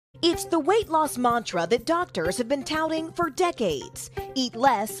It's the weight loss mantra that doctors have been touting for decades. Eat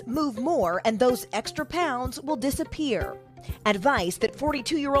less, move more, and those extra pounds will disappear. Advice that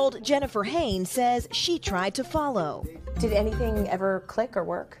 42-year-old Jennifer Haynes says she tried to follow. Did anything ever click or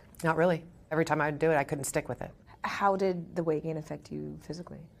work? Not really. Every time I would do it, I couldn't stick with it. How did the weight gain affect you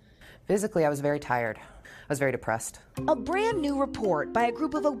physically? Physically, I was very tired. I was very depressed. A brand new report by a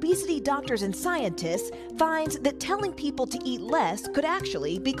group of obesity doctors and scientists finds that telling people to eat less could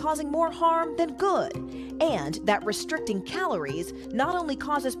actually be causing more harm than good, and that restricting calories not only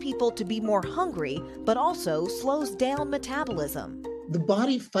causes people to be more hungry, but also slows down metabolism. The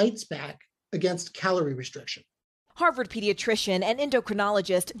body fights back against calorie restriction. Harvard pediatrician and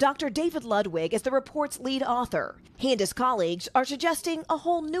endocrinologist Dr. David Ludwig is the report's lead author. He and his colleagues are suggesting a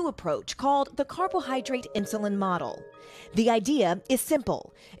whole new approach called the carbohydrate insulin model. The idea is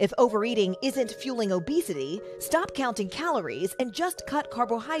simple. If overeating isn't fueling obesity, stop counting calories and just cut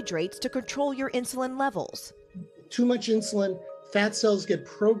carbohydrates to control your insulin levels. Too much insulin, fat cells get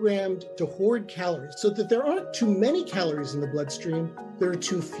programmed to hoard calories so that there aren't too many calories in the bloodstream, there are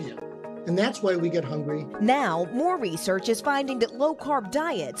too few. And that's why we get hungry. Now, more research is finding that low-carb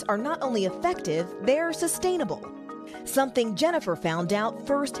diets are not only effective, they're sustainable. Something Jennifer found out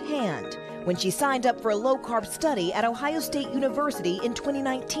firsthand when she signed up for a low-carb study at Ohio State University in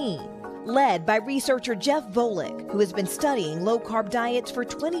 2019. Led by researcher Jeff Volek, who has been studying low-carb diets for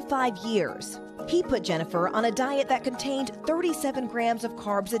 25 years. He put Jennifer on a diet that contained 37 grams of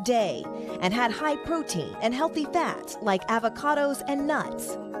carbs a day and had high protein and healthy fats like avocados and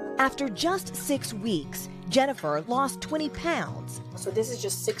nuts. After just 6 weeks, Jennifer lost 20 pounds. So this is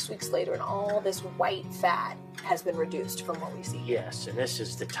just 6 weeks later and all this white fat has been reduced from what we see. Yes, and this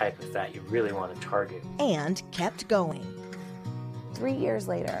is the type of fat you really want to target. And kept going. 3 years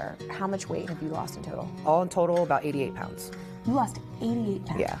later, how much weight have you lost in total? All in total, about 88 pounds. You lost 88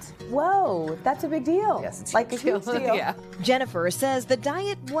 pounds? Yeah. Whoa, that's a big deal. Yes, it's like a huge deal. Yeah. Jennifer says the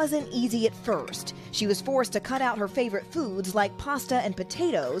diet wasn't easy at first. She was forced to cut out her favorite foods like pasta and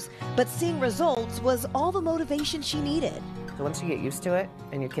potatoes, but seeing results was all the motivation she needed. So once you get used to it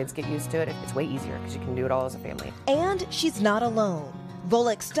and your kids get used to it, it's way easier because you can do it all as a family. And she's not alone.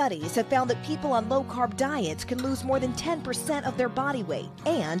 Volek studies have found that people on low-carb diets can lose more than 10% of their body weight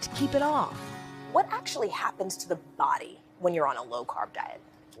and keep it off. What actually happens to the body when you're on a low-carb diet?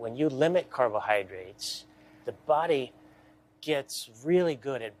 When you limit carbohydrates, the body gets really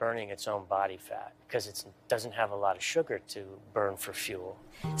good at burning its own body fat because it doesn't have a lot of sugar to burn for fuel.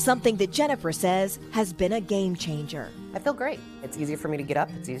 Something that Jennifer says has been a game changer. I feel great. It's easier for me to get up.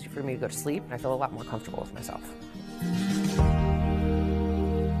 It's easier for me to go to sleep. And I feel a lot more comfortable with myself.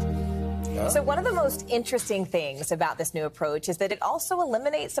 So one of the most interesting things about this new approach is that it also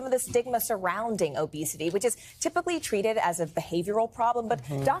eliminates some of the stigma surrounding obesity, which is typically treated as a behavioral problem. But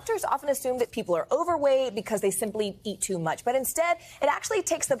doctors often assume that people are overweight because they simply eat too much. But instead, it actually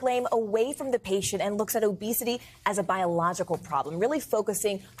takes the blame away from the patient and looks at obesity as a biological problem, really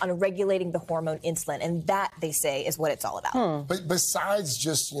focusing on regulating the hormone insulin. And that, they say, is what it's all about. But besides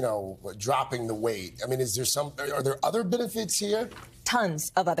just, dropping the weight, I mean, are there other benefits here?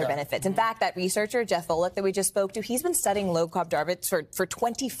 Tons of other benefits. In fact, that researcher, Jeff Volek, that we just spoke to, he's been studying low-carb diets for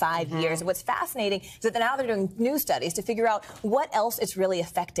 25 years. And what's fascinating is that now they're doing new studies to figure out what else it's really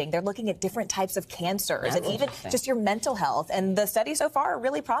affecting. They're looking at different types of cancers and even just your mental health. And the studies so far are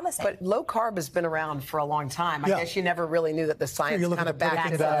really promising. But low-carb has been around for a long time. I guess you never really knew that the science kind of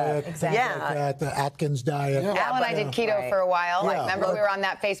backed it up. Exactly. Like that, the Atkins diet. Al and I did keto for a while. Like, remember we were on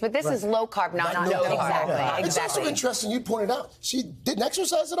that phase. But this is low-carb, not no-carb. It's also interesting you pointed out she didn't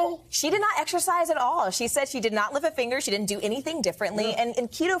exercise at all? She did not exercise at all. She said she did not lift a finger. She didn't do anything differently. And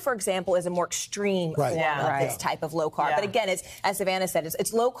keto, for example, is a more extreme form of this type of low carb. But again, it's, as Savannah said,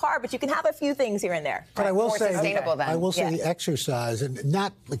 it's low carb, but you can have a few things here and there. But I will say, sustainable then. I will say the exercise, and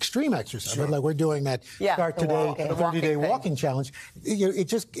not extreme exercise, but like we're doing that Start Today, the 30-day walking challenge.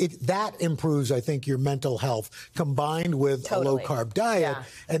 That improves, I think, your mental health combined with a low carb diet.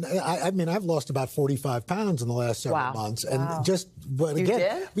 And I mean, I've lost about 45 pounds in the last several months, and but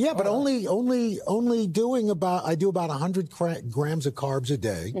again, but only doing I do about 100 grams of carbs a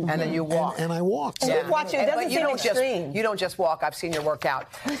day, and then you walk, and I walk. Watch it. But you don't just walk. I've seen your workout.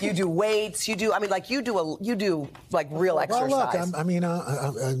 You do weights. You do. I mean, like you do real exercise. Well,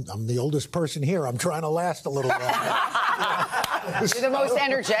 look, I'm the oldest person here. I'm trying to last a little while. You're the most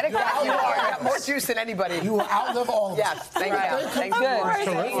energetic. You got more juice than anybody. You will outlive all of us. Yes, thank you. Thank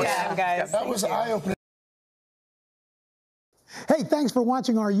you, guys. That was eye-opening. Hey, thanks for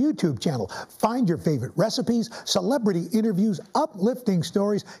watching our YouTube channel. Find your favorite recipes, celebrity interviews, uplifting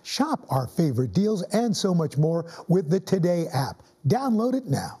stories, shop our favorite deals, and so much more with the Today app. Download it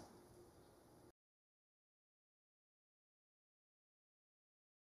now.